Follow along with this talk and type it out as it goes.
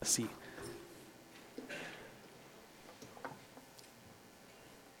See.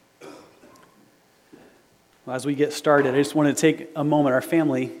 Well, as we get started, I just want to take a moment. Our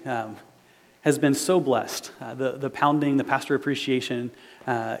family has been so blessed. The pounding, the pastor appreciation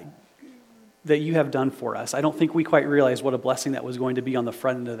that you have done for us. I don't think we quite realized what a blessing that was going to be on the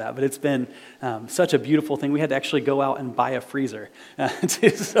front end of that, but it's been such a beautiful thing. We had to actually go out and buy a freezer.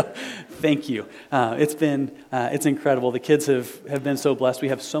 So thank you. It's incredible. The kids have been so blessed. We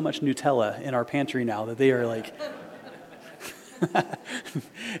have so much Nutella in our pantry now that they are like,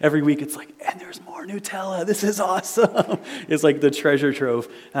 every week it's like, and there's more Nutella. This is awesome. It's like the treasure trove.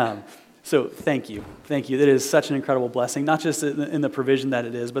 So thank you. It is such an incredible blessing, not just in the provision that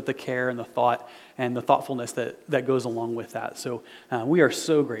it is, but the care and the thought and the thoughtfulness that goes along with that. So we are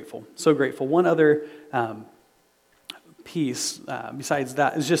so grateful, so grateful. One other piece besides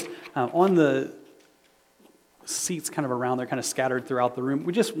that is just on the seats kind of around, they're kind of scattered throughout the room.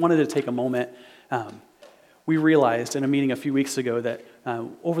 We just wanted to take a moment. We realized in a meeting a few weeks ago that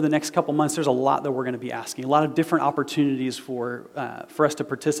over the next couple months, there's a lot that we're going to be asking, a lot of different opportunities for us to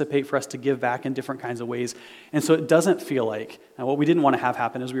participate, for us to give back in different kinds of ways. And so it doesn't feel like, what we didn't want to have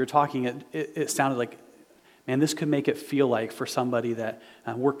happen as we were talking, it sounded like, man, this could make it feel like for somebody that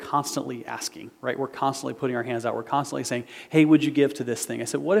we're constantly asking, right? We're constantly putting our hands out. We're constantly saying, hey, would you give to this thing? I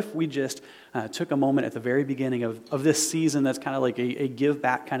said, what if we just took a moment at the very beginning of this season that's kind of like a give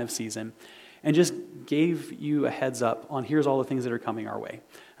back kind of season, and just gave you a heads up on here's all the things that are coming our way.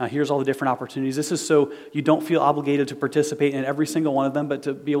 Here's all the different opportunities. This is so you don't feel obligated to participate in every single one of them, but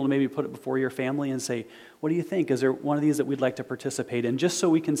to be able to maybe put it before your family and say, what do you think? Is there one of these that we'd like to participate in? Just so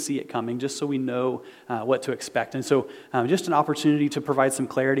we can see it coming, just so we know what to expect. And so just an opportunity to provide some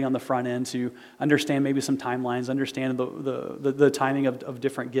clarity on the front end, to understand maybe some timelines, understand the timing of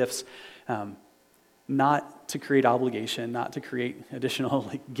different gifts. Not to create obligation, not to create additional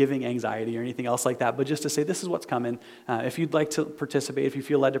giving anxiety or anything else like that, but just to say this is what's coming. If you'd like to participate, if you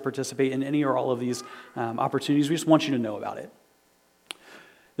feel led to participate in any or all of these opportunities, we just want you to know about it.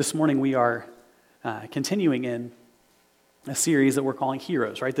 This morning we are continuing in a series that we're calling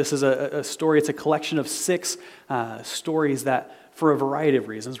Heroes, right? This is a story, it's a collection of 6 stories that, for a variety of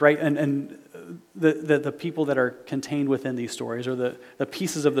reasons, right? And the people that are contained within these stories, or the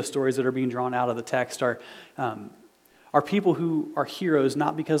pieces of the stories that are being drawn out of the text are people who are heroes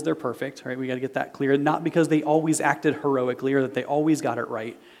not because they're perfect, right? We got to get that clear. Not because they always acted heroically or that they always got it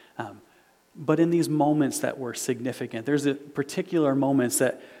right, but in these moments that were significant. There's a particular moments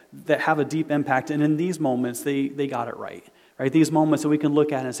that have a deep impact, and in these moments they got it right. Right, these moments that we can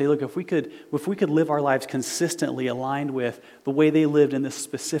look at and say, look, if we could live our lives consistently aligned with the way they lived in this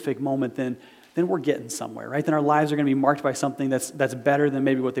specific moment, then we're getting somewhere, right? Then our lives are going to be marked by something that's better than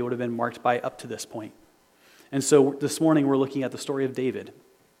maybe what they would have been marked by up to this point. And so this morning we're looking at the story of David,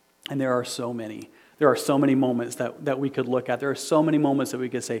 and there are so many moments that we could look at. There are so many moments that we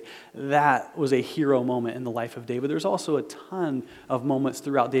could say that was a hero moment in the life of David. There's also a ton of moments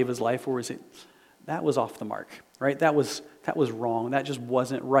throughout David's life where we say that was off the mark, right? That was wrong. That just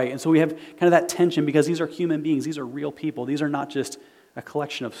wasn't right. And so we have kind of that tension because these are human beings. These are real people. These are not just a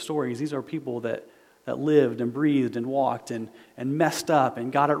collection of stories. These are people that lived and breathed and walked and messed up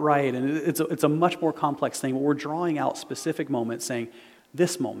and got it right. And it's a much more complex thing. But we're drawing out specific moments saying,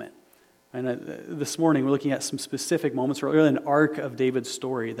 this moment. And this morning we're looking at some specific moments, or really an arc of David's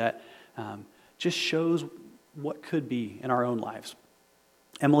story that just shows what could be in our own lives.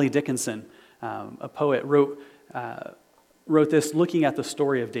 Emily Dickinson, a poet, wrote this looking at the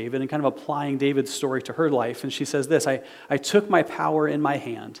story of David and kind of applying David's story to her life. And she says this, I took my power in my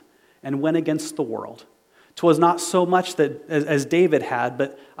hand and went against the world. 'Twas not so much that as David had,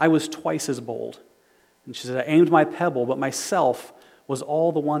 but I was twice as bold. And she said, I aimed my pebble, but myself was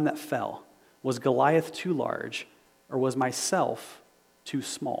all the one that fell. Was Goliath too large, or was myself too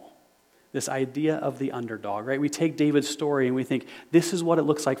small? This idea of the underdog, right? We take David's story and we think, this is what it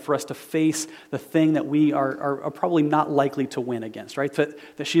looks like for us to face the thing that we are probably not likely to win against, right?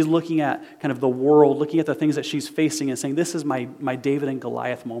 That she's looking at kind of the world, looking at the things that she's facing and saying, this is my David and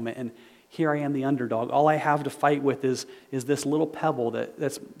Goliath moment, and here I am, the underdog. All I have to fight with is this little pebble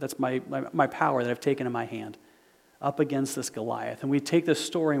that's my power that I've taken in my hand up against this Goliath. And we take this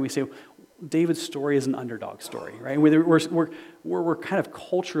story and we say, David's story is an underdog story, right? We're kind of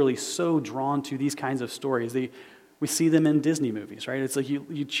culturally so drawn to these kinds of stories. We see them in Disney movies, right? It's like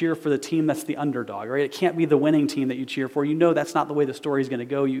you cheer for the team that's the underdog, right? It can't be the winning team that you cheer for. You know that's not the way the story is going to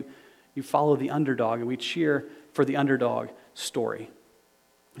go. You follow the underdog, and we cheer for the underdog story.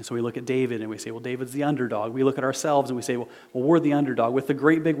 And so we look at David and we say, well, David's the underdog. We look at ourselves and we say, well, we're the underdog. With the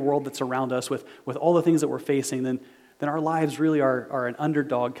great big world that's around us, with all the things that we're facing, then then our lives really are an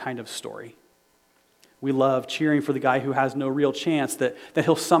underdog kind of story. We love cheering for the guy who has no real chance, that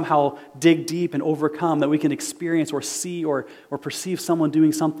he'll somehow dig deep and overcome, that we can experience or see or perceive someone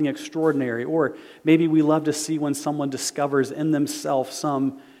doing something extraordinary. Or maybe we love to see when someone discovers in themselves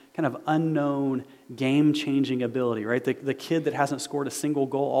some kind of unknown, game-changing ability, right? The kid that hasn't scored a single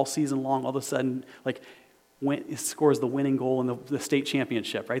goal all season long, all of a sudden, scores the winning goal in the state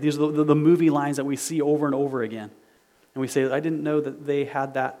championship, right? These are the movie lines that we see over and over again. And we say, I didn't know that they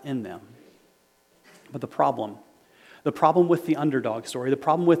had that in them. But the problem with the underdog story, the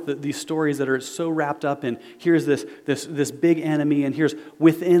problem with these stories that are so wrapped up in here's this big enemy, and here's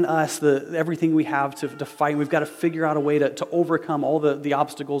within us everything we have to fight. We've got to figure out a way to overcome all the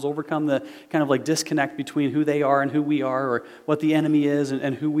obstacles, overcome the kind of like disconnect between who they are and who we are, or what the enemy is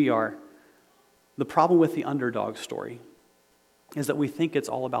and who we are. The problem with the underdog story is that we think it's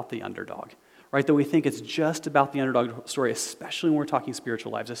all about the underdog. Right, that we think it's just about the underdog story, especially when we're talking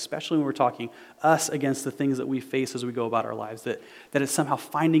spiritual lives, especially when we're talking us against the things that we face as we go about our lives, that it's somehow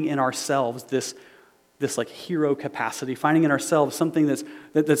finding in ourselves this like hero capacity, finding in ourselves something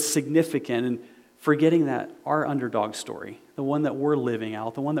that's significant, and forgetting that our underdog story, the one that we're living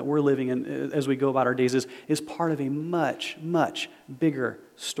out, the one that we're living in as we go about our days, is part of a much, much bigger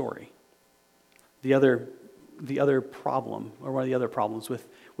story. The other problem, or one of the other problems with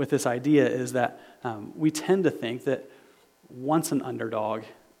this idea, is that we tend to think that once an underdog,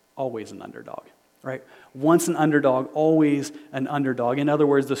 always an underdog, right? Once an underdog, always an underdog. In other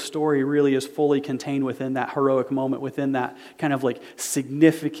words, the story really is fully contained within that heroic moment, within that kind of like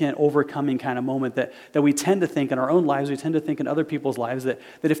significant overcoming kind of moment that we tend to think in our own lives, we tend to think in other people's lives, that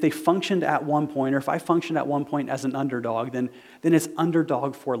if they functioned at one point, or if I functioned at one point as an underdog, then it's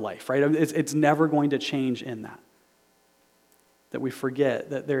underdog for life, right? It's never going to change in that. That we forget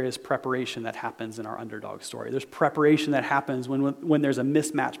that there is preparation that happens in our underdog story. There's preparation that happens when there's a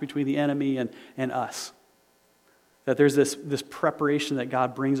mismatch between the enemy and us. That there's this preparation that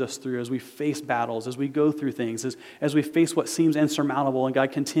God brings us through as we face battles, as we go through things, as we face what seems insurmountable, and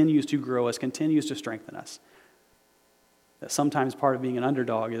God continues to grow us, continues to strengthen us. That sometimes part of being an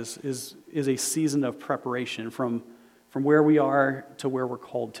underdog is a season of preparation from where we are to where we're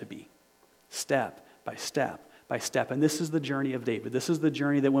called to be, step by step by step. And this is the journey of David. This is the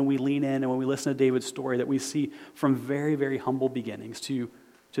journey that when we lean in and when we listen to David's story, that we see from very, very humble beginnings to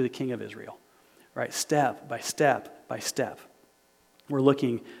the King of Israel, right? Step by step by step. We're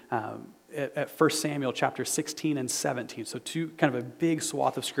looking at 1 Samuel chapter 16 and 17. So two kind of a big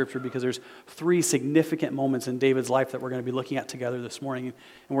swath of scripture, because there's three significant moments in David's life that we're going to be looking at together this morning.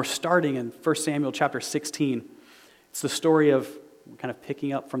 And we're starting in 1 Samuel chapter 16. It's the story of, kind of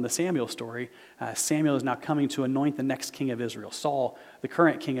picking up from the Samuel story, Samuel is now coming to anoint the next king of Israel. Saul, the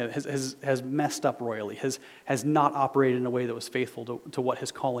current king, has messed up royally, has not operated in a way that was faithful to what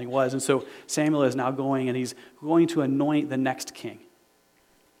his calling was. And so Samuel is now going, and he's going to anoint the next king.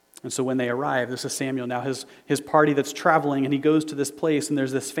 And so when they arrive, this is Samuel now, his party that's traveling, and he goes to this place, and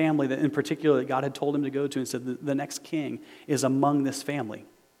there's this family that in particular that God had told him to go to, and said the next king is among this family.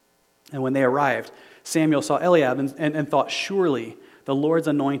 And when they arrived, Samuel saw Eliab and thought, surely the Lord's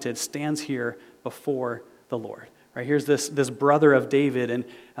anointed stands here before the Lord. Right, here's this brother of David,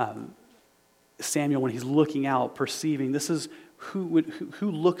 and Samuel, when he's looking out, perceiving this is who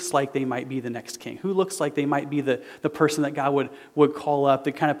looks like they might be the next king, who looks like they might be the person that God would call up,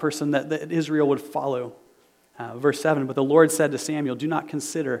 the kind of person that Israel would follow. Verse 7, but the Lord said to Samuel, do not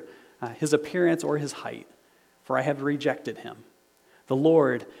consider his appearance or his height, for I have rejected him. The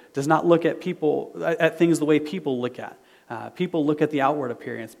Lord does not look at things the way people look at. People look at the outward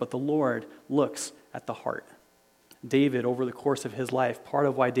appearance, but the Lord looks at the heart. David, over the course of his life, part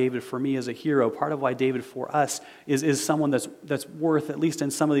of why David for me is a hero, part of why David for us is someone that's worth, at least in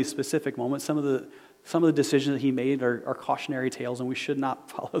some of these specific moments, some of the decisions that he made are cautionary tales, and we should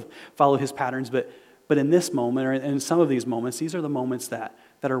not follow his patterns. But in this moment, or in some of these moments, these are the moments that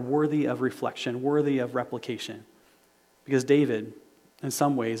are worthy of reflection, worthy of replication. Because David, in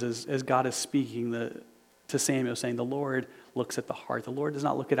some ways, as God is speaking to Samuel, saying, the Lord looks at the heart. The Lord does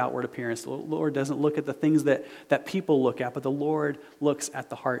not look at outward appearance. The Lord doesn't look at the things that people look at, but the Lord looks at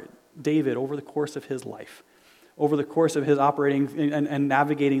the heart. David, over the course of his life, over the course of his operating and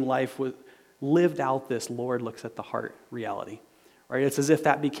navigating life, lived out this Lord looks at the heart reality. Right? It's as if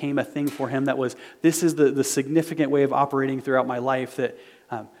that became a thing for him this is the significant way of operating throughout my life, that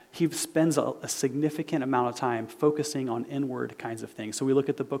he spends a significant amount of time focusing on inward kinds of things. So we look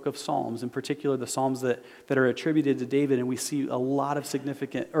at the book of Psalms, in particular the Psalms that are attributed to David, and we see a lot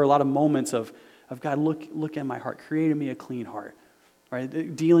of moments of God, look at my heart, create in me a clean heart,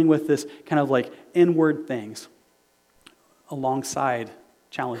 right? Dealing with this kind of like inward things. alongside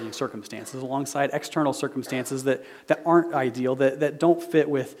challenging circumstances, alongside external circumstances that aren't ideal, that don't fit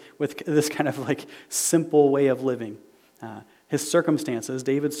with this kind of like simple way of living. His circumstances,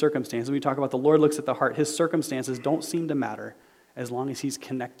 David's circumstances, when we talk about the Lord looks at the heart, his circumstances don't seem to matter as long as he's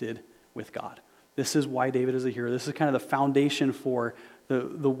connected with God. This is why David is a hero. This is kind of the foundation for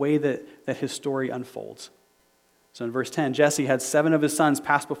the way that his story unfolds. So in verse 10, Jesse had 7 of his sons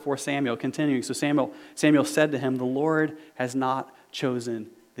pass before Samuel, continuing. So Samuel said to him, "The Lord has not chosen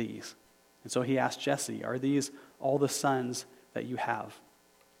these." And so he asked Jesse, "Are these all the sons that you have?"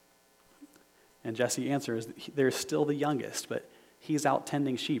 And Jesse answers, "They're still the youngest, but he's out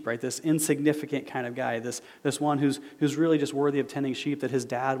tending sheep," right? This insignificant kind of guy, this one who's really just worthy of tending sheep, that his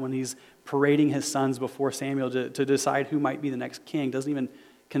dad, when he's parading his sons before Samuel to decide who might be the next king, doesn't even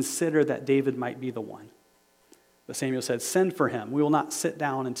consider that David might be the one. But Samuel said, "Send for him. We will not sit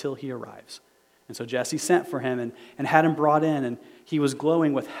down until he arrives." And so Jesse sent for him and had him brought in, and he was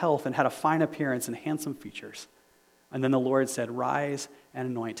glowing with health and had a fine appearance and handsome features. And then the Lord said, "Rise and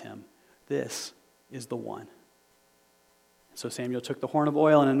anoint him. This is the one." So Samuel took the horn of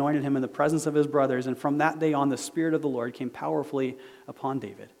oil and anointed him in the presence of his brothers, and from that day on the Spirit of the Lord came powerfully upon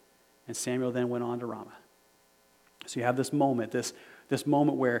David. And Samuel then went on to Ramah. So you have this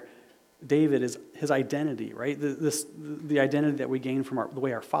moment where David is his identity, right? The identity that we gain from the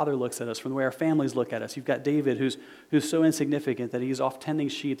way our father looks at us, from the way our families look at us. You've got David who's so insignificant that he's off tending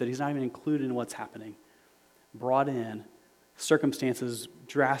sheep, that he's not even included in what's happening. Brought in, circumstances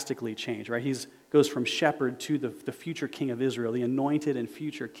drastically change, right? He goes from shepherd to the future king of Israel, the anointed and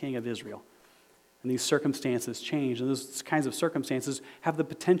future king of Israel. And these circumstances change, and those kinds of circumstances have the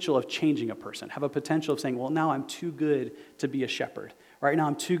potential of changing a person, have a potential of saying, well, now I'm too good to be a shepherd. Right now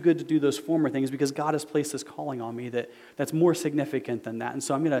I'm too good to do those former things because God has placed this calling on me that's more significant than that. And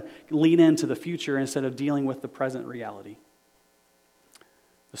so I'm going to lean into the future instead of dealing with the present reality.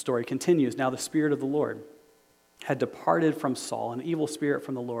 The story continues. Now the Spirit of the Lord had departed from Saul, an evil spirit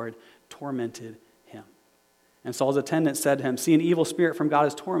from the Lord tormented him. And Saul's attendant said to him, "See, an evil spirit from God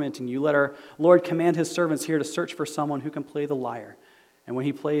is tormenting you. Let our Lord command his servants here to search for someone who can play the lyre. And when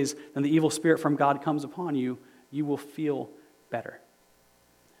he plays, then the evil spirit from God comes upon you. You will feel better."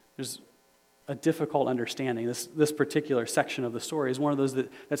 There's a difficult understanding. This particular section of the story is one of those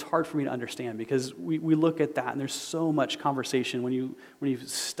that's hard for me to understand because we look at that and there's so much conversation when you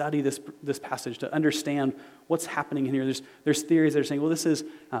study this passage to understand what's happening in here. There's theories that are saying, well, this is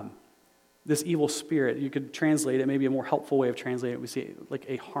this evil spirit. You could translate it, maybe a more helpful way of translating it, we see like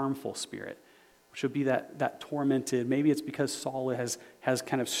a harmful spirit, which would be that tormented. Maybe it's because Saul has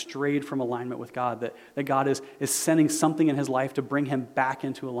kind of strayed from alignment with God, that God is sending something in his life to bring him back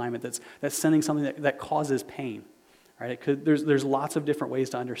into alignment, that's sending something that causes pain. Right? There's lots of different ways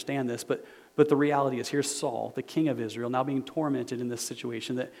to understand this, but the reality is here's Saul, the king of Israel, now being tormented in this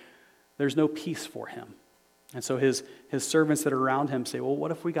situation that there's no peace for him. And so his servants that are around him say, well,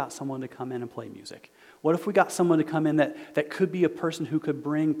 what if we got someone to come in and play music? What if we got someone to come in that could be a person who could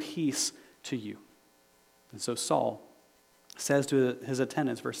bring peace to you? And so Saul says to his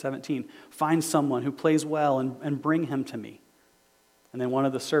attendants, verse 17, "Find someone who plays well and bring him to me." And then one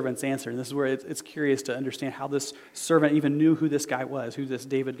of the servants answered, and this is where it's curious to understand how this servant even knew who this guy was, who this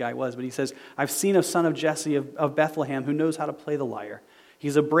David guy was. But he says, "I've seen a son of Jesse of Bethlehem who knows how to play the lyre.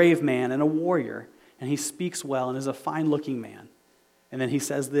 He's a brave man and a warrior, and he speaks well and is a fine-looking man." And then he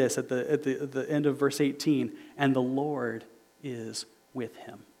says this at the end of verse 18, "And the Lord is with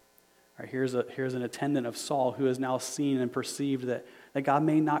him." All right, here's an attendant of Saul who has now seen and perceived that God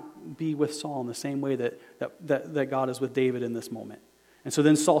may not be with Saul in the same way that God is with David in this moment. And so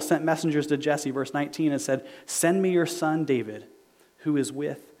then Saul sent messengers to Jesse, verse 19, and said, "Send me your son David, who is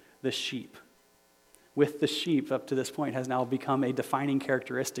with the sheep." With the sheep, up to this point, has now become a defining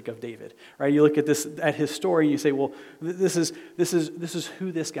characteristic of David. Right? You look at his story, and you say, "Well, this is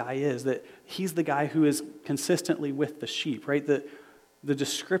who this guy is. That he's the guy who is consistently with the sheep." Right? The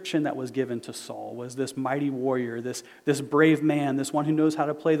description that was given to Saul was this mighty warrior, this brave man, this one who knows how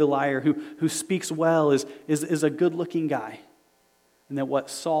to play the lyre, who speaks well, is a good-looking guy. And that what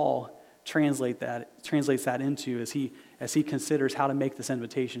Saul translates that into as he considers how to make this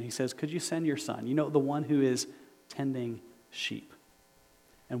invitation, he says, "Could you send your son? You know, the one who is tending sheep."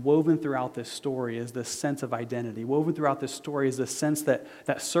 And woven throughout this story is this sense of identity. Woven throughout this story is this sense that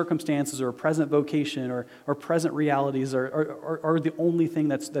circumstances or a present vocation or present realities are the only thing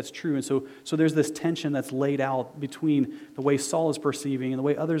that's true. And so there's this tension that's laid out between the way Saul is perceiving and the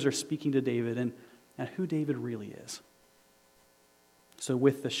way others are speaking to David and who David really is. So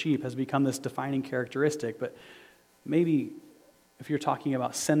with the sheep has become this defining characteristic, but maybe if you're talking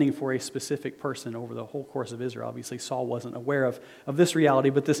about sending for a specific person over the whole course of Israel, obviously Saul wasn't aware of this reality,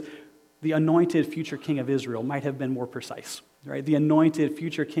 but the anointed future king of Israel might have been more precise. Right? The anointed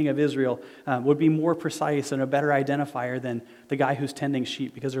future king of Israel would be more precise and a better identifier than the guy who's tending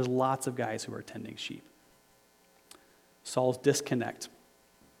sheep, because there's lots of guys who are tending sheep. Saul's disconnect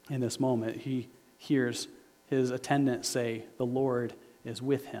in this moment, he hears his attendant say, "The Lord is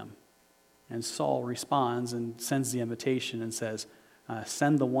with him." And Saul responds and sends the invitation and says,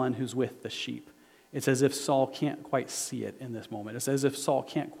 "Send the one who's with the sheep." It's as if Saul can't quite see it in this moment. It's as if Saul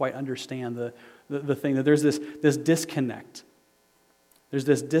can't quite understand the thing, that there's this disconnect. There's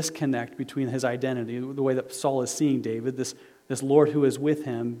this disconnect between his identity, the way that Saul is seeing David, this Lord who is with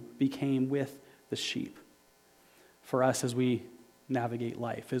him became with the sheep. For us, as we navigate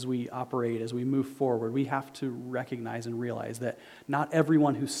life, as we operate, as we move forward, we have to recognize and realize that not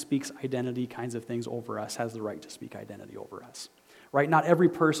everyone who speaks identity kinds of things over us has the right to speak identity over us. Right? Not every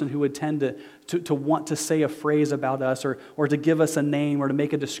person who would tend to want to say a phrase about us or to give us a name or to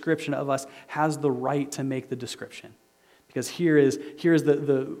make a description of us has the right to make the description. Because here's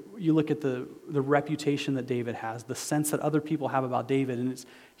you look at the reputation that David has, the sense that other people have about David, and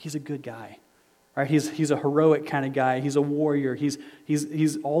he's a good guy. Right? He's a heroic kind of guy. He's a warrior. He's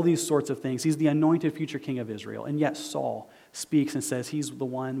all these sorts of things. He's the anointed future king of Israel. And yet Saul speaks and says he's the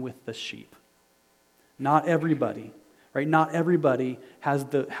one with the sheep. Not everybody. Right? Not everybody has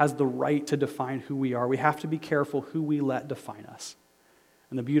the right to define who we are. We have to be careful who we let define us.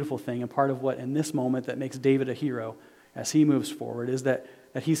 And the beautiful thing, and part of what in this moment that makes David a hero as he moves forward, is that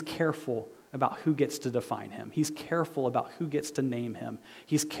he's careful about who gets to define him. He's careful about who gets to name him.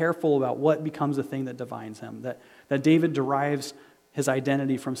 He's careful about what becomes the thing that defines him. That David derives his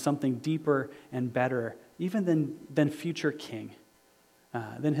identity from something deeper and better, even than future king.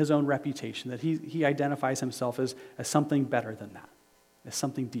 Than his own reputation, that he identifies himself as something better than that, as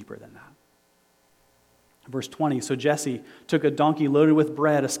something deeper than that. Verse 20, so Jesse took a donkey loaded with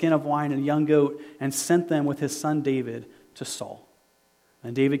bread, a skin of wine, and a young goat, and sent them with his son David to Saul.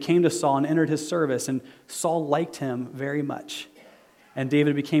 And David came to Saul and entered his service, and Saul liked him very much. And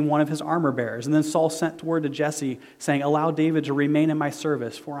David became one of his armor bearers. And then Saul sent word to Jesse, saying, "Allow David to remain in my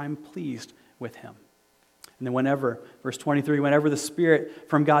service, for I'm pleased with him." And then verse 23, whenever the Spirit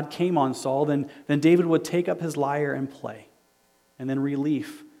from God came on Saul, then David would take up his lyre and play. And then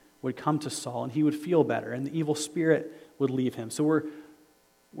relief would come to Saul, and he would feel better, and the evil spirit would leave him. So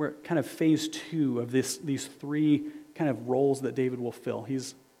we're kind of phase 2 of these 3 kind of roles that David will fill.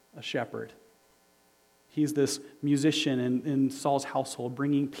 He's a shepherd. He's this musician in Saul's household,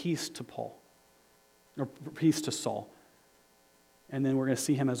 bringing peace to Saul. And then we're going to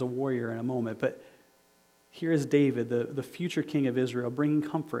see him as a warrior in a moment. But here is David, the future king of Israel, bringing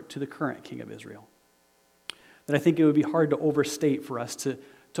comfort to the current king of Israel. That I think it would be hard to overstate for us, to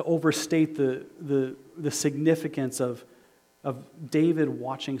overstate the significance of David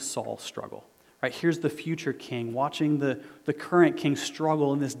watching Saul struggle. Right? Here's the future king watching the current king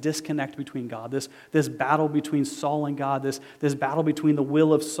struggle in this disconnect between God, this battle between Saul and God, this battle between the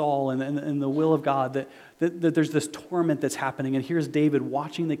will of Saul and the will of God, that there's this torment that's happening. And here's David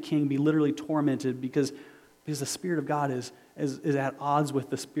watching the king be literally tormented because the Spirit of God is at odds with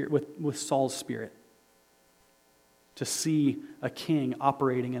the spirit with Saul's spirit. To see a king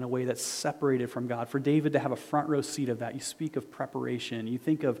operating in a way that's separated from God. For David to have a front row seat of that. You speak of preparation. You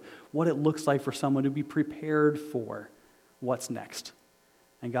think of what it looks like for someone to be prepared for what's next.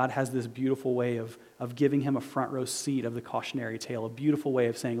 And God has this beautiful way of giving him a front row seat of the cautionary tale. A beautiful way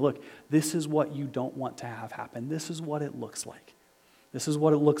of saying, look, this is what you don't want to have happen. This is what it looks like. This is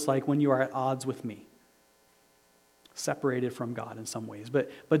what it looks like when you are at odds with me. Separated from God in some ways.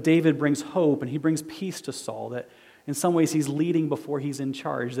 But David brings hope and he brings peace to Saul, that in some ways he's leading before he's in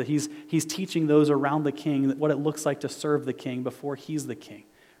charge, that he's teaching those around the king what it looks like to serve the king before he's the king.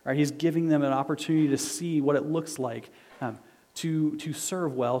 Right? He's giving them an opportunity to see what it looks like to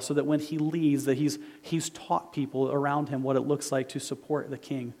serve well, so that when he leads, that he's taught people around him what it looks like to support the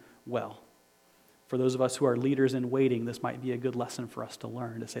king well. For those of us who are leaders in waiting, this might be a good lesson for us to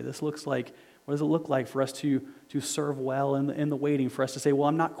learn, to say, what does it look like for us to serve well in the waiting, for us to say, well,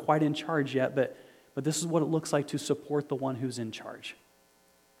 I'm not quite in charge yet, but this is what it looks like to support the one who's in charge.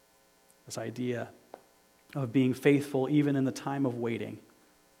 This idea of being faithful even in the time of waiting.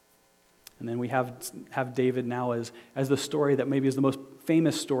 And then we have David now as the story that maybe is the most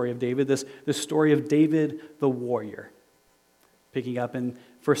famous story of David, this story of David the warrior. Picking up in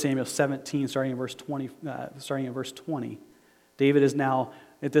 1 Samuel 17, starting in verse 20. David is now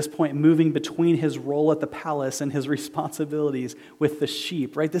at this point moving between his role at the palace and his responsibilities with the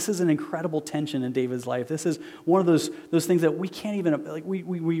sheep, right? This is an incredible tension in David's life. This is one of those things that we can't even, like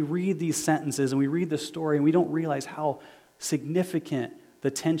we read these sentences and we read the story and we don't realize how significant the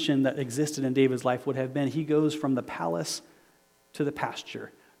tension that existed in David's life would have been. He goes from the palace to the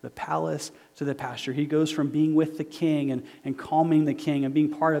pasture. The palace to the pasture. He goes from being with the king and calming the king and being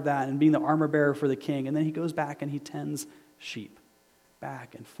part of that and being the armor bearer for the king. And then he goes back and he tends sheep.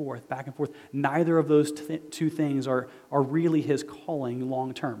 Back and forth, back and forth. Neither of those two things are really his calling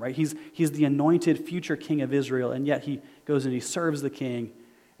long term, right? He's the anointed future king of Israel, and yet he goes and he serves the king,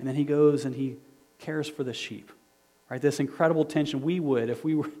 and then he goes and he cares for the sheep, right? This incredible tension. We would, if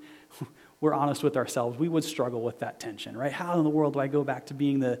we're honest with ourselves, we would struggle with that tension, right? How in the world do I go back to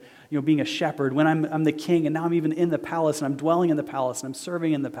being being a shepherd when I'm the king, and now I'm even in the palace, and I'm dwelling in the palace, and I'm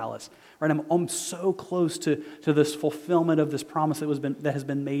serving in the palace, right? I'm so close to this fulfillment of this promise that has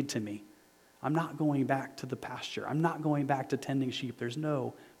been made to me. I'm not going back to the pasture. I'm not going back to tending sheep. There's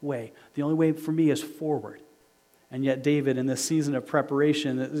no way. The only way for me is forward. And yet David, in this season of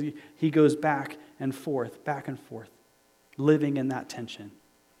preparation, he goes back and forth, living in that tension.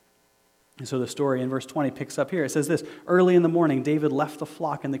 And so the story in verse 20 picks up here. It says this: early in the morning, David left the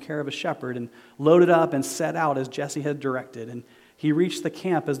flock in the care of a shepherd and loaded up and set out as Jesse had directed. And he reached the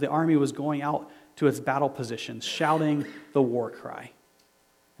camp as the army was going out to its battle positions, shouting the war cry.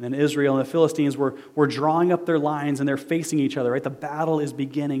 And then Israel and the Philistines were drawing up their lines and they're facing each other, right? The battle is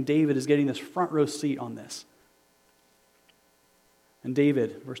beginning. David is getting this front row seat on this. And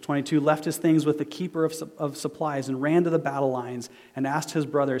David, verse 22, left his things with the keeper of supplies and ran to the battle lines and asked his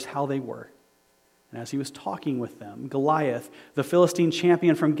brothers how they were. And as he was talking with them, Goliath, the Philistine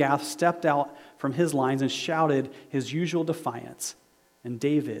champion from Gath, stepped out from his lines and shouted his usual defiance. And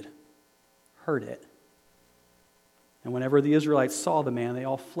David heard it. And whenever the Israelites saw the man, they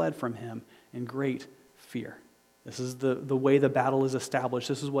all fled from him in great fear. This is the way the battle is established.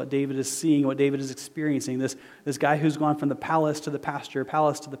 This is what David is seeing, what David is experiencing. This guy who's gone from the palace to the pasture,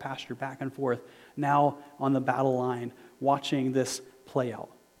 back and forth, now on the battle line, watching this play out.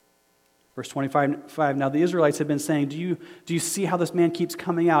 Verse 25, now the Israelites had been saying, do you see how this man keeps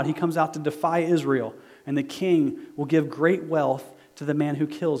coming out? He comes out to defy Israel, and the king will give great wealth to the man who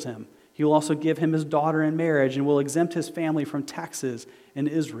kills him. He will also give him his daughter in marriage and will exempt his family from taxes in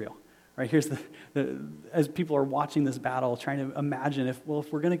Israel. Right, here's as people are watching this battle, trying to imagine if we're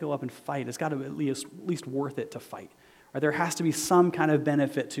going to go up and fight, it's got to be at least worth it to fight. Right, there has to be some kind of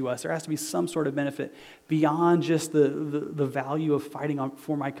benefit to us. There has to be some sort of benefit beyond just the value of fighting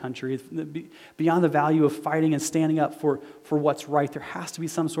for my country, beyond the value of fighting and standing up for what's right. There has to be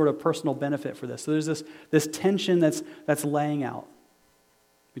some sort of personal benefit for this. So there's this tension that's laying out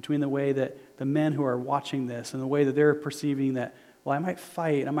between the way that the men who are watching this and the way that they're perceiving that, well, I might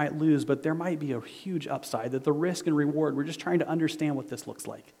fight, I might lose, but there might be a huge upside, that the risk and reward, we're just trying to understand what this looks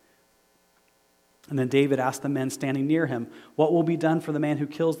like. And then David asked the men standing near him, what will be done for the man who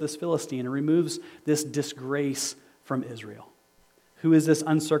kills this Philistine and removes this disgrace from Israel? Who is this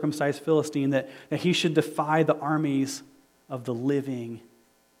uncircumcised Philistine that he should defy the armies of the living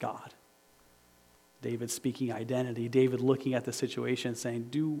God? David speaking identity, David looking at the situation saying,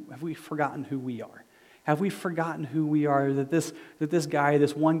 have we forgotten who we are? Have we forgotten who we are, that this guy,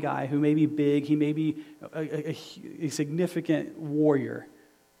 this one guy who may be big, he may be a significant warrior,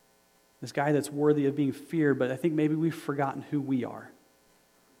 this guy that's worthy of being feared, but I think maybe we've forgotten who we are.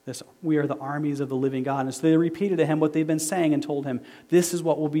 We are the armies of the living God. And so they repeated to him what they've been saying and told him, this is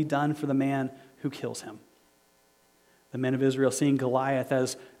what will be done for the man who kills him. The men of Israel seeing Goliath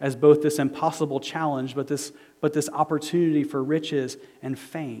as both this impossible challenge, but this opportunity for riches and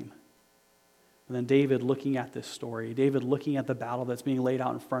fame. And then David looking at this story, David looking at the battle that's being laid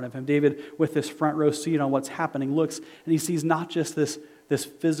out in front of him, David with this front row seat on what's happening looks and he sees not just this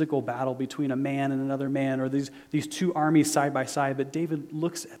physical battle between a man and another man or these two armies side by side, but David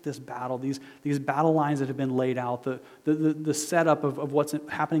looks at this battle, these battle lines that have been laid out, the setup of what's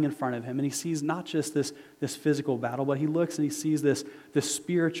happening in front of him, and he sees not just this physical battle, but he looks and he sees this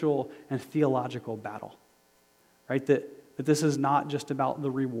spiritual and theological battle, right? That this is not just about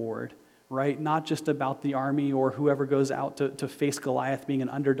the reward, right? Not just about the army or whoever goes out to face Goliath being an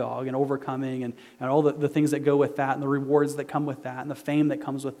underdog and overcoming and all the things that go with that and the rewards that come with that and the fame that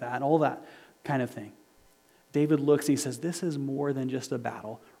comes with that and all that kind of thing. David looks and he says, this is more than just a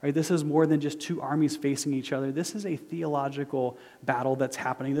battle, right? This is more than just two armies facing each other. This is a theological battle that's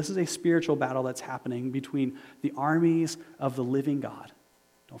happening. This is a spiritual battle that's happening between the armies of the living God.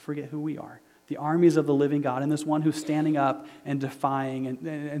 Don't forget who we are. The armies of the living God, and this one who's standing up and defying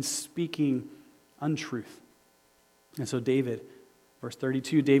and speaking untruth. And so David Verse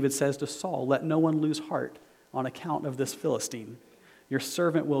 32, David says to Saul, "Let no one lose heart on account of this Philistine. Your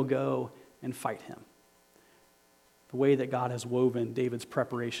servant will go and fight him." The way that God has woven David's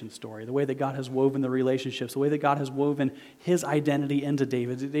preparation story, the way that God has woven the relationships, the way that God has woven his identity into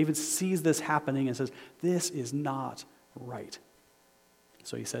David. David sees this happening and says, this is not right.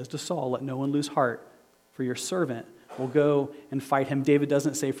 So he says to Saul, "Let no one lose heart, for your servant will go and fight him." David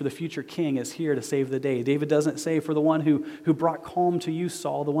doesn't say, "For the future king is here to save the day." David doesn't say, "For the one who brought calm to you,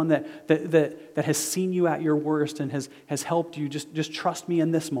 Saul, the one that has seen you at your worst and has helped you, just trust me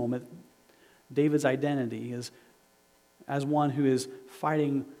in this moment." David's identity is as one who is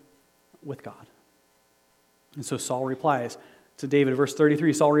fighting with God. And so Saul replies to David, verse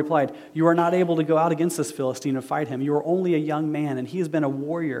 33, Saul replied, "You are not able to go out against this Philistine and fight him. You are only a young man, and he has been a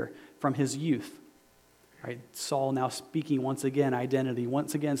warrior from his youth." Right? Saul now speaking once again identity,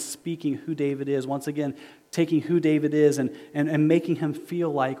 once again speaking who David is, once again taking who David is and making him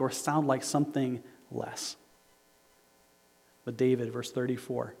feel like or sound like something less. But David, verse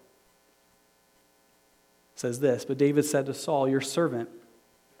 34, says this, "But David said to Saul, your servant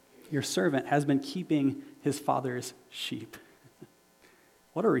has been keeping his father's sheep."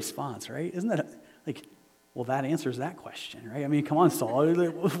 What a response, right? Isn't that like, well, that answers that question, right? I mean, come on, Saul,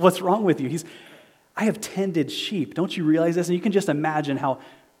 what's wrong with you? I have tended sheep. Don't you realize this? And you can just imagine how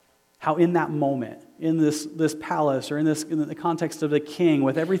in that moment, in this palace or in the context of the king,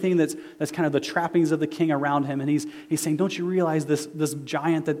 with everything that's kind of the trappings of the king around him, and he's saying, don't you realize this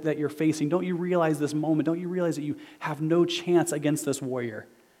giant that you're facing? Don't you realize this moment? Don't you realize that you have no chance against this warrior?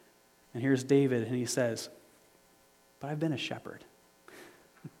 And here's David, and he says, "But I've been a shepherd."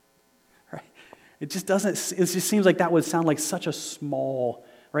 Right? It just seems like that would sound like such a small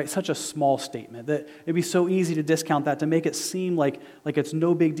statement, that it'd be so easy to discount that, to make it seem like it's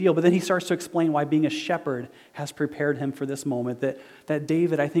no big deal. But then he starts to explain why being a shepherd has prepared him for this moment, that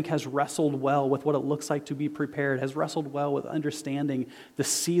David, I think, has wrestled well with what it looks like to be prepared, has wrestled well with understanding the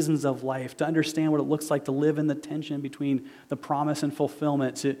seasons of life, to understand what it looks like to live in the tension between the promise and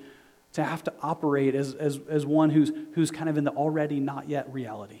fulfillment, to have to operate as one who's kind of in the already not yet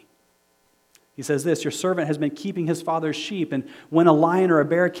reality. He says this, "Your servant has been keeping his father's sheep, and when a lion or a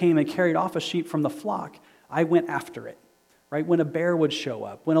bear came and carried off a sheep from the flock, I went after it." Right? When a bear would show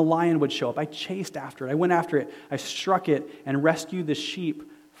up, when a lion would show up, I chased after it. I went after it. I struck it and rescued the sheep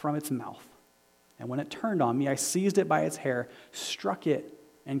from its mouth. And when it turned on me, I seized it by its hair, struck it,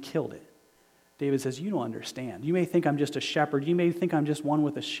 and killed it. David says, "You don't understand. You may think I'm just a shepherd. You may think I'm just one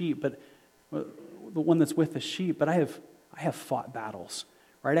with a sheep, but the one that's with the sheep. But I have fought battles.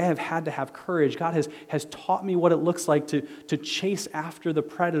 Right? I have had to have courage. God has taught me what it looks like to chase after the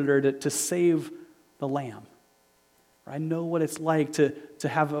predator, to save the lamb. I know what it's like to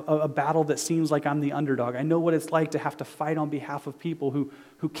have a battle that seems like I'm the underdog. I know what it's like to have to fight on behalf of people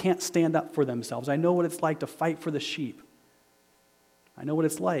who can't stand up for themselves. I know what it's like to fight for the sheep. I know what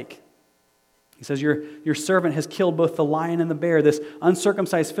it's like." He says, your servant has killed both the lion and the bear. This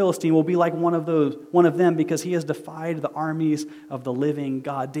uncircumcised Philistine will be like one of them, because he has defied the armies of the living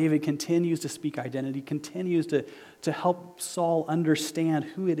God. David continues to speak identity, continues to help Saul understand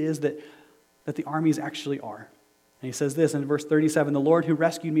who it is that the armies actually are. And he says this in verse 37, "The Lord who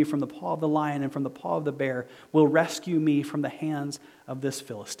rescued me from the paw of the lion and from the paw of the bear will rescue me from the hands of this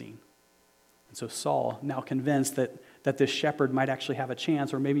Philistine." And so Saul, now convinced that this shepherd might actually have a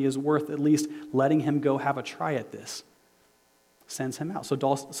chance, or maybe is worth at least letting him go have a try at this, sends him out. So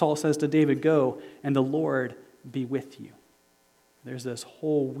Saul says to David, "Go, and the Lord be with you." There's this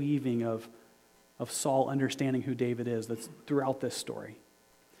whole weaving of Saul understanding who David is that's throughout this story.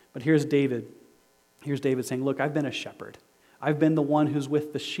 But here's David saying, "Look, I've been a shepherd. I've been the one who's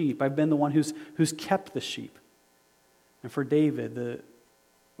with the sheep. I've been the one who's kept the sheep." And for David,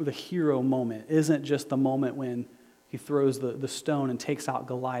 the hero moment isn't just the moment when he throws the stone and takes out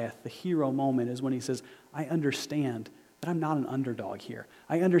Goliath. The hero moment is when he says, "I understand that I'm not an underdog here.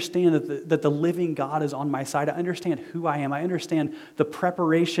 I understand that the living God is on my side. I understand who I am. I understand the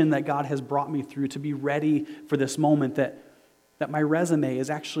preparation that God has brought me through to be ready for this moment, that my resume is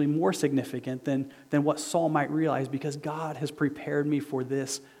actually more significant than what Saul might realize, because God has prepared me for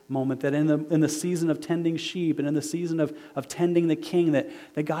this moment, that in the season of tending sheep and in the season of tending the king,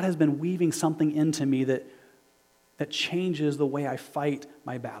 that God has been weaving something into me that changes the way I fight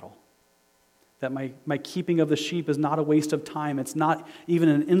my battle. That my keeping of the sheep is not a waste of time. It's not even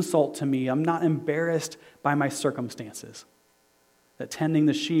an insult to me. I'm not embarrassed by my circumstances. That tending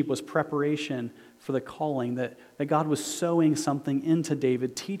the sheep was preparation for the calling, that God was sowing something into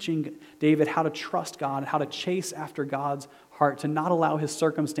David, teaching David how to trust God, how to chase after God's heart, to not allow his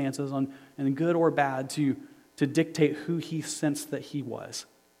circumstances, and good or bad, to to dictate who he sensed that he was.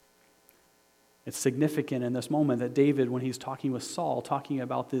 It's significant in this moment that David, when he's talking with Saul, talking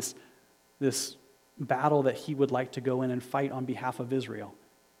about this battle that he would like to go in and fight on behalf of Israel,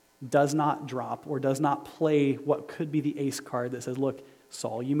 does not drop or does not play what could be the ace card that says, look,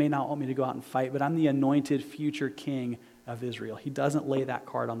 Saul, you may not want me to go out and fight, but I'm the anointed future king of Israel. He doesn't lay that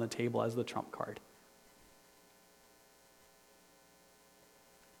card on the table as the trump card.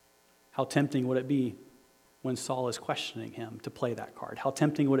 How tempting would it be when Saul is questioning him to play that card? How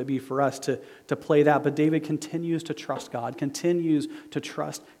tempting would it be for us to play that? But David continues to trust God, continues to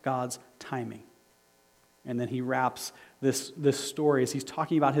trust God's timing. And then he wraps this story as he's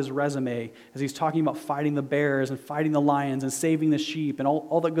talking about his resume, as he's talking about fighting the bears and fighting the lions and saving the sheep and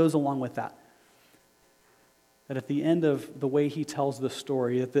all that goes along with that. That at the end of the way he tells the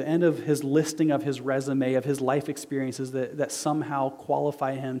story, at the end of his listing of his resume, of his life experiences that somehow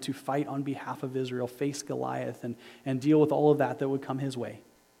qualify him to fight on behalf of Israel, face Goliath, and deal with all of that would come his way,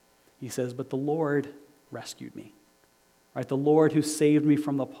 he says, but the Lord rescued me. Right, the Lord who saved me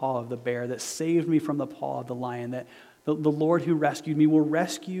from the paw of the bear, that saved me from the paw of the lion, that the Lord who rescued me will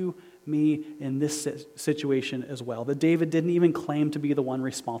rescue me in this situation as well. That David didn't even claim to be the one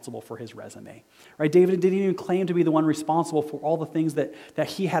responsible for his resume. Right, David didn't even claim to be the one responsible for all the things that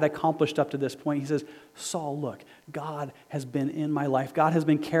he had accomplished up to this point. He says, Saul, look, God has been in my life. God has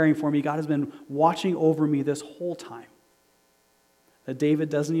been caring for me. God has been watching over me this whole time. That David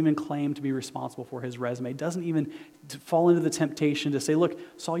doesn't even claim to be responsible for his resume, doesn't even fall into the temptation to say, look,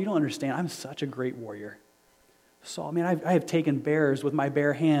 Saul, you don't understand, I'm such a great warrior. Saul, man, I have taken bears with my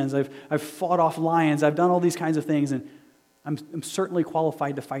bare hands, I've fought off lions, I've done all these kinds of things, and I'm certainly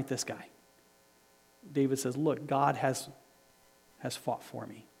qualified to fight this guy. David says, look, God has fought for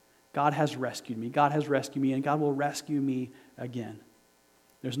me. God has rescued me. God has rescued me, and God will rescue me again.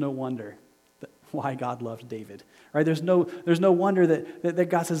 There's no wonder why God loved David. Right? There's no wonder that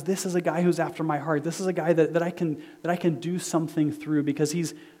God says, this is a guy who's after my heart. This is a guy that I can do something through because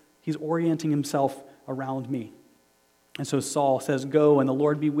he's orienting himself around me. And so Saul says, go and the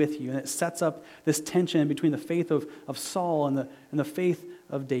Lord be with you. And it sets up this tension between the faith of Saul and the faith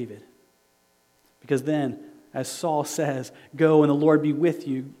of David. Because then, as Saul says, go and the Lord be with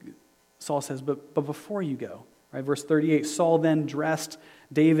you, Saul says, but before you go, right? Verse 38, Saul then dressed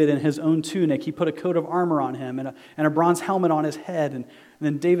David in his own tunic. He put a coat of armor on him and a bronze helmet on his head. And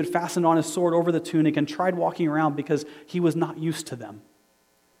then David fastened on his sword over the tunic and tried walking around because he was not used to them.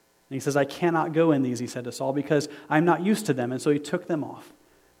 And he says, I cannot go in these, he said to Saul, because I'm not used to them. And so he took them off.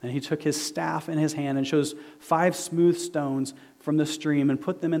 And he took his staff in his hand and chose 5 smooth stones from the stream and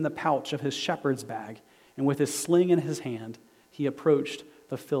put them in the pouch of his shepherd's bag. And with his sling in his hand, he approached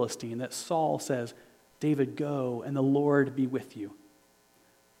the Philistine. That Saul says, David, go and the Lord be with you.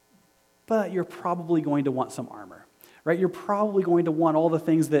 But you're probably going to want some armor, right? You're probably going to want all the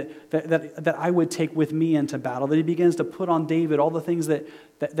things that I would take with me into battle. That he begins to put on David all the things that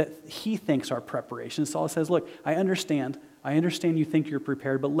he thinks are preparation. Saul says, look, I understand you think you're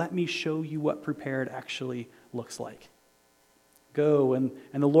prepared, but let me show you what prepared actually looks like. Go and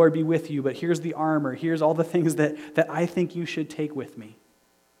the Lord be with you, but here's the armor. Here's all the things that I think you should take with me.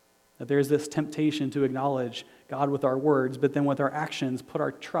 That there's this temptation to acknowledge God with our words, but then with our actions, put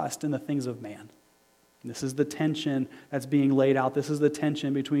our trust in the things of man. And this is the tension that's being laid out. This is the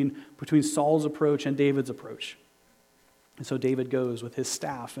tension between Saul's approach and David's approach. And so David goes with his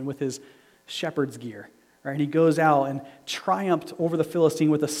staff and with his shepherd's gear. Right? And he goes out and triumphed over the Philistine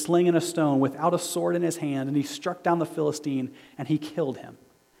with a sling and a stone, without a sword in his hand, and he struck down the Philistine and he killed him.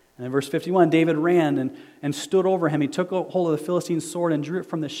 And in verse 51, David ran and stood over him. He took hold of the Philistine's sword and drew it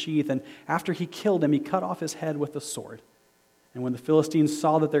from the sheath. And after he killed him, he cut off his head with the sword. And when the Philistines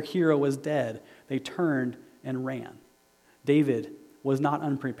saw that their hero was dead, they turned and ran. David was not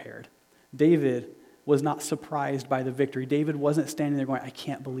unprepared. David was not surprised by the victory. David wasn't standing there going, I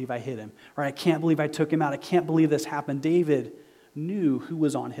can't believe I hit him. Or I can't believe I took him out. I can't believe this happened. David knew who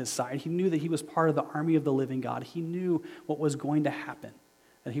was on his side. He knew that he was part of the army of the living God. He knew what was going to happen.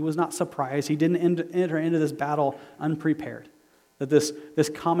 That he was not surprised. He didn't enter into this battle unprepared. That this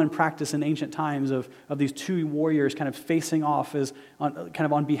common practice in ancient times of these two warriors kind of facing off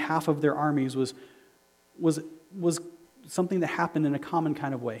on behalf of their armies was something that happened in a common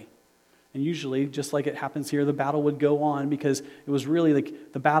kind of way. And usually, just like it happens here, the battle would go on because it was really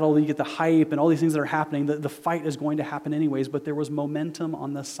like the battle, you get the hype and all these things that are happening. The fight is going to happen anyways, but there was momentum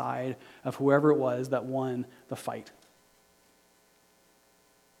on the side of whoever it was that won the fight.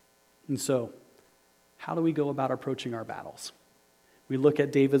 And so, how do we go about approaching our battles? We look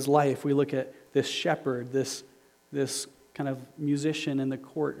at David's life. We look at this shepherd, this kind of musician in the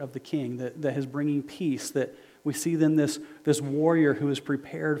court of the king that is bringing peace, that We see then this warrior who is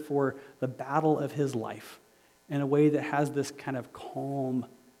prepared for the battle of his life in a way that has this kind of calm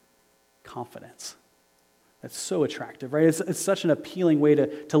confidence. That's so attractive, right? It's such an appealing way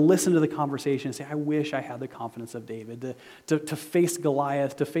to listen to the conversation and say, I wish I had the confidence of David, to face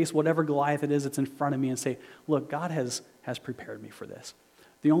Goliath, to face whatever Goliath it is that's in front of me and say, look, God has prepared me for this.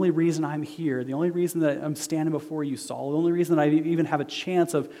 The only reason I'm here, the only reason that I'm standing before you, Saul, the only reason that I even have a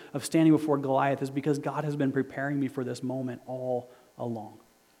chance of standing before Goliath is because God has been preparing me for this moment all along.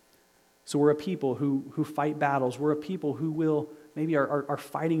 So we're a people who fight battles. We're a people who will maybe are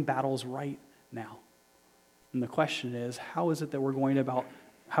fighting battles right now. And the question is, how are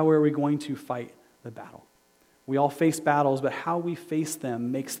we going to fight the battle? We all face battles, but how we face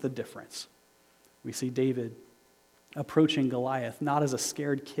them makes the difference. We see David approaching Goliath not as a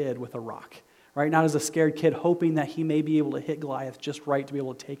scared kid with a rock, right? Not as a scared kid hoping that he may be able to hit Goliath just right to be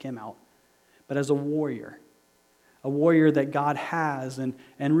able to take him out, but as a warrior that God has and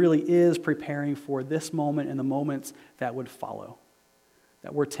really is preparing for this moment and the moments that would follow.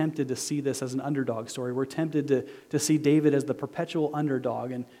 That we're tempted to see this as an underdog story. We're tempted to see David as the perpetual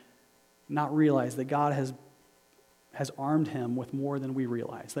underdog and not realize that God has armed him with more than we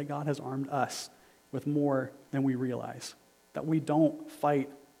realize, that God has armed us with more than we realize, that we don't fight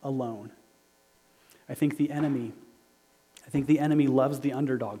alone. I think the enemy loves the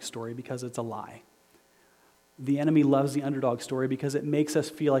underdog story because it's a lie. The enemy loves the underdog story because it makes us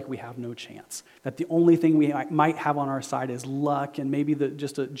feel like we have no chance, that the only thing we might have on our side is luck and maybe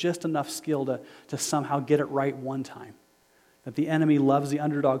just enough skill to somehow get it right one time. That the enemy loves the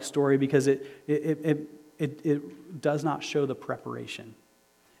underdog story because it does not show the preparation.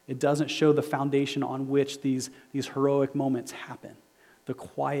 It doesn't show the foundation on which these heroic moments happen. The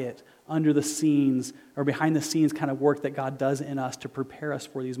quiet, under the scenes, or behind the scenes kind of work that God does in us to prepare us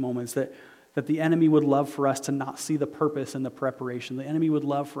for these moments, that the enemy would love for us to not see the purpose in the preparation. The enemy would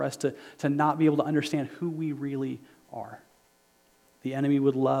love for us to not be able to understand who we really are. The enemy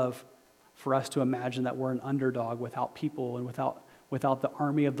would love for us to imagine that we're an underdog without people and without the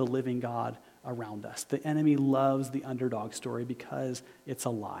army of the living God around us. The enemy loves the underdog story because it's a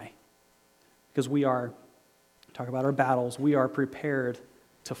lie. Because talk about our battles, we are prepared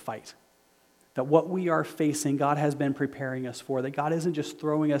to fight. That what we are facing, God has been preparing us for. That God isn't just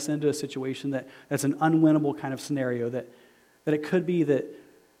throwing us into a situation that's an unwinnable kind of scenario. That it could be that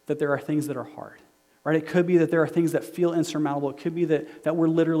there are things that are hard. Right? It could be that there are things that feel insurmountable. It could be that we're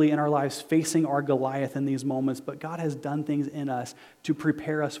literally in our lives facing our Goliath in these moments. But God has done things in us to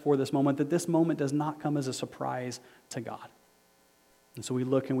prepare us for this moment. That this moment does not come as a surprise to God. And so we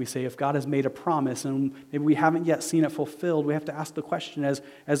look and we say, if God has made a promise and maybe we haven't yet seen it fulfilled, we have to ask the question as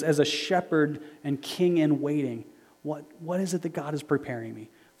a shepherd and king in waiting, what is it that God is preparing me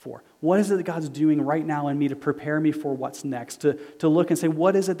for? What is it that God's doing right now in me to prepare me for what's next? To look and say,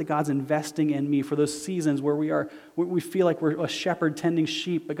 what is it that God's investing in me for those seasons where we feel like we're a shepherd tending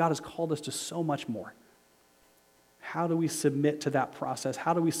sheep, but God has called us to so much more? How do we submit to that process?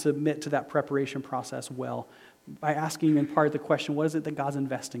 How do we submit to that preparation process well? By asking in part the question, what is it that God's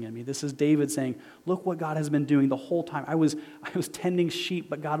investing in me? This is David saying, look what God has been doing the whole time. I was tending sheep,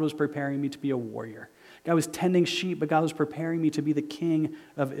 but God was preparing me to be a warrior. I was tending sheep, but God was preparing me to be the king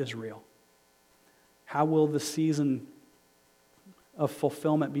of Israel. How will the season of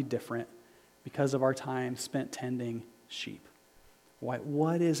fulfillment be different because of our time spent tending sheep?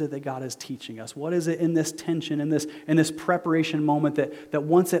 What is it that God is teaching us? What is it in this tension, in this preparation moment that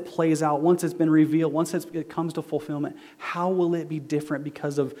once it plays out, once it's been revealed, once it comes to fulfillment, how will it be different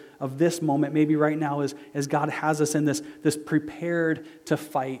because of this moment, maybe right now as God has us in this prepared to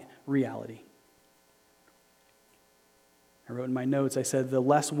fight reality? I wrote in my notes, I said, the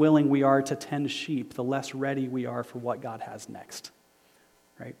less willing we are to tend sheep, the less ready we are for what God has next.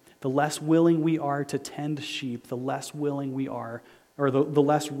 Right? The less willing we are to tend sheep, the less willing we are, or the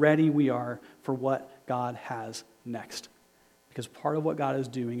less ready we are for what God has next. Because part of what God is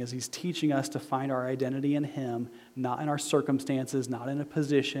doing is He's teaching us to find our identity in Him, not in our circumstances, not in a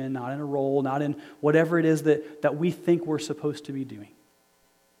position, not in a role, not in whatever it is that we think we're supposed to be doing.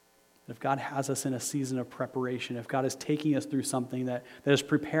 If God has us in a season of preparation, if God is taking us through something that is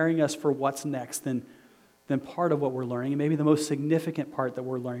preparing us for what's next, then part of what we're learning, and maybe the most significant part that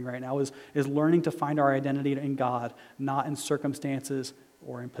we're learning right now, is learning to find our identity in God, not in circumstances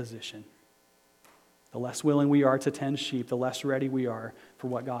or in position. The less willing we are to tend sheep, the less ready we are for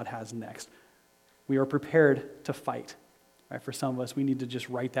what God has next. We are prepared to fight. Right? For some of us, we need to just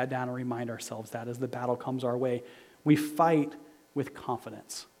write that down and remind ourselves that as the battle comes our way. We fight with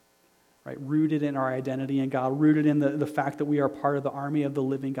confidence. right? Rooted in our identity in God, rooted in the fact that we are part of the army of the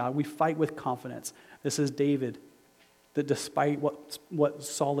living God. We fight with confidence. This is David, that despite what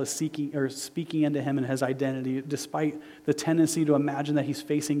Saul is seeking or speaking into him and his identity, despite the tendency to imagine that he's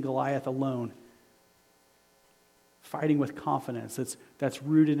facing Goliath alone, fighting with confidence that's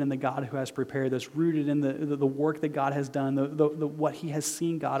rooted in the God who has prepared, that's rooted in the work that God has done, what he has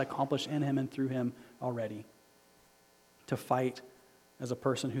seen God accomplish in him and through him already. To fight as a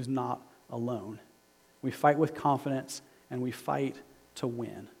person who's not alone. We fight with confidence and we fight to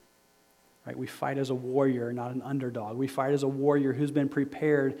win. Right? We fight as a warrior, not an underdog. We fight as a warrior who's been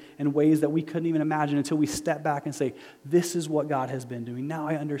prepared in ways that we couldn't even imagine until we step back and say, this is what God has been doing. Now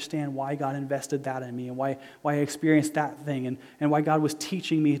I understand why God invested that in me and why I experienced that thing and why God was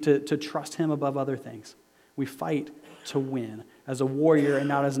teaching me to trust him above other things. We fight to win as a warrior and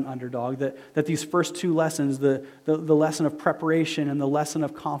not as an underdog. That these first two lessons, the lesson of preparation and the lesson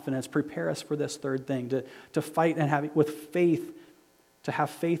of confidence, prepare us for this third thing, to fight and have with faith, to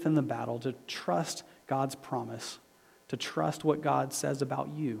have faith in the battle, to trust God's promise, to trust what God says about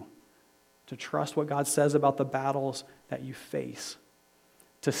you, to trust what God says about the battles that you face,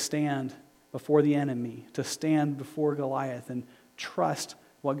 to stand before the enemy, to stand before Goliath and trust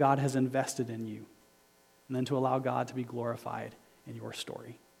what God has invested in you, and then to allow God to be glorified in your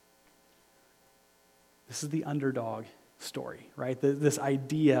story. This is the underdog story, right? This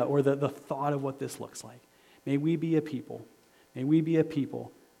idea or the thought of what this looks like. May we be a people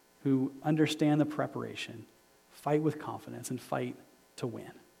who understand the preparation, fight with confidence, and fight to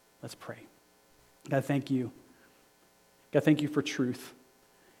win. Let's pray. God, thank you. God, thank you for truth.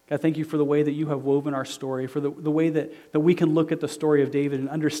 God, thank you for the way that you have woven our story, for the way that we can look at the story of David and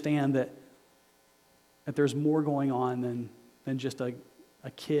understand that there's more going on than just a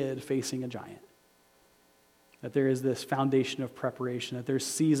kid facing a giant. That there is this foundation of preparation, that there's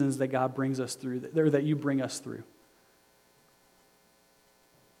seasons that God brings us through, that you bring us through.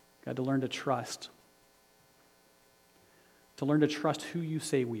 God, to learn to trust who you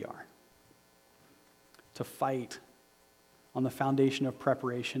say we are, to fight on the foundation of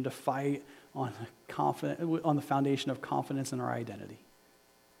preparation, to fight on the foundation of confidence in our identity.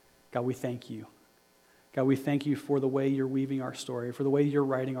 God, we thank you. God, we thank you for the way you're weaving our story, for the way you're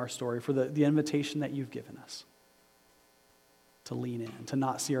writing our story, for the invitation that you've given us to lean in, to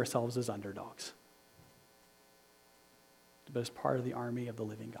not see ourselves as underdogs, but as part of the army of the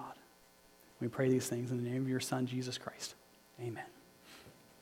living God. We pray these things in the name of your Son, Jesus Christ. Amen.